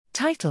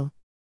Title: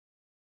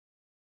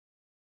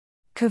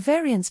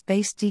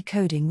 Covariance-based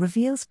decoding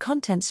reveals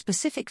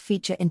content-specific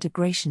feature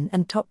integration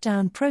and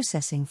top-down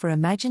processing for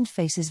imagined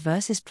faces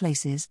versus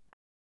places.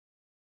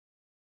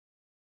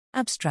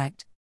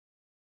 Abstract: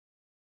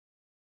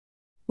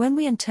 When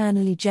we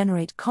internally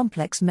generate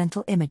complex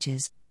mental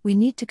images, we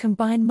need to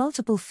combine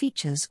multiple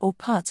features or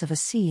parts of a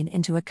scene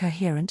into a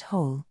coherent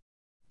whole.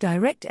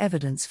 Direct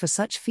evidence for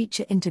such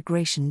feature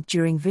integration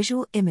during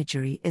visual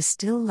imagery is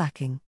still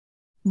lacking.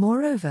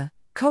 Moreover,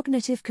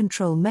 cognitive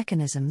control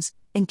mechanisms,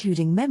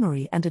 including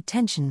memory and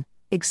attention,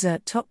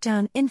 exert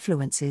top-down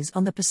influences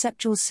on the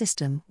perceptual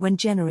system when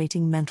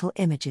generating mental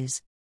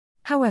images.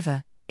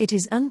 However, it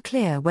is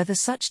unclear whether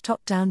such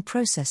top-down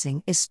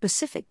processing is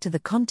specific to the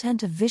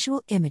content of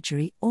visual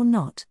imagery or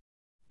not.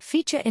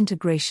 Feature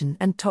integration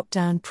and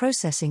top-down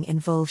processing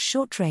involve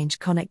short-range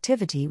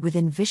connectivity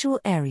within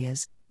visual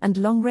areas, and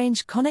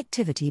long-range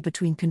connectivity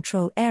between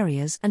control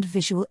areas and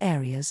visual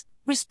areas,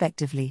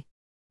 respectively.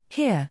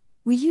 Here,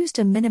 we used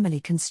a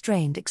minimally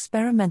constrained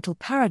experimental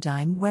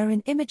paradigm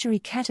wherein imagery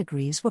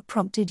categories were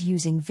prompted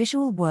using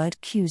visual word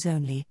cues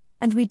only,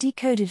 and we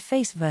decoded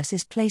face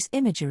versus place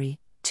imagery,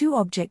 two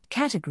object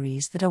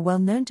categories that are well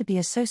known to be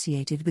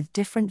associated with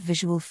different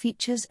visual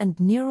features and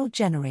neural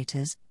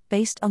generators,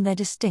 based on their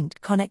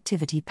distinct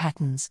connectivity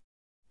patterns.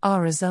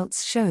 Our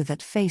results show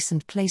that face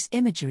and place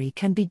imagery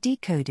can be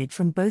decoded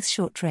from both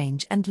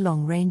short-range and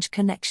long-range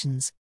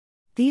connections.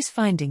 These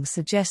findings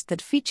suggest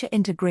that feature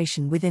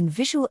integration within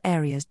visual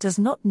areas does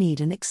not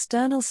need an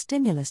external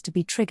stimulus to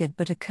be triggered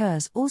but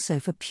occurs also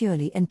for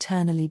purely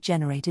internally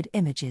generated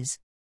images.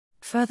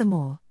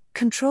 Furthermore,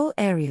 control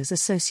areas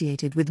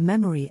associated with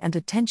memory and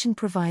attention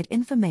provide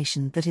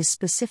information that is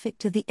specific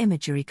to the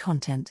imagery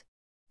content.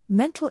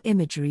 Mental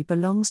imagery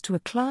belongs to a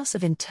class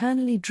of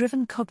internally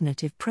driven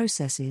cognitive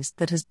processes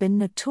that has been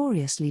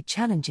notoriously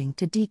challenging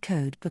to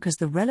decode because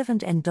the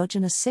relevant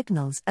endogenous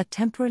signals are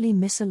temporally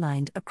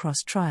misaligned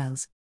across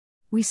trials.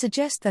 We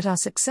suggest that our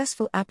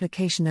successful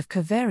application of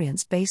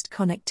covariance-based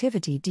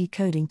connectivity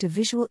decoding to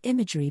visual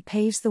imagery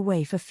paves the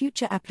way for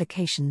future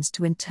applications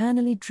to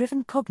internally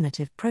driven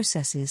cognitive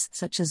processes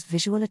such as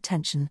visual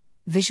attention,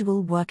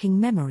 visual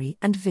working memory,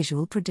 and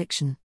visual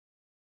prediction.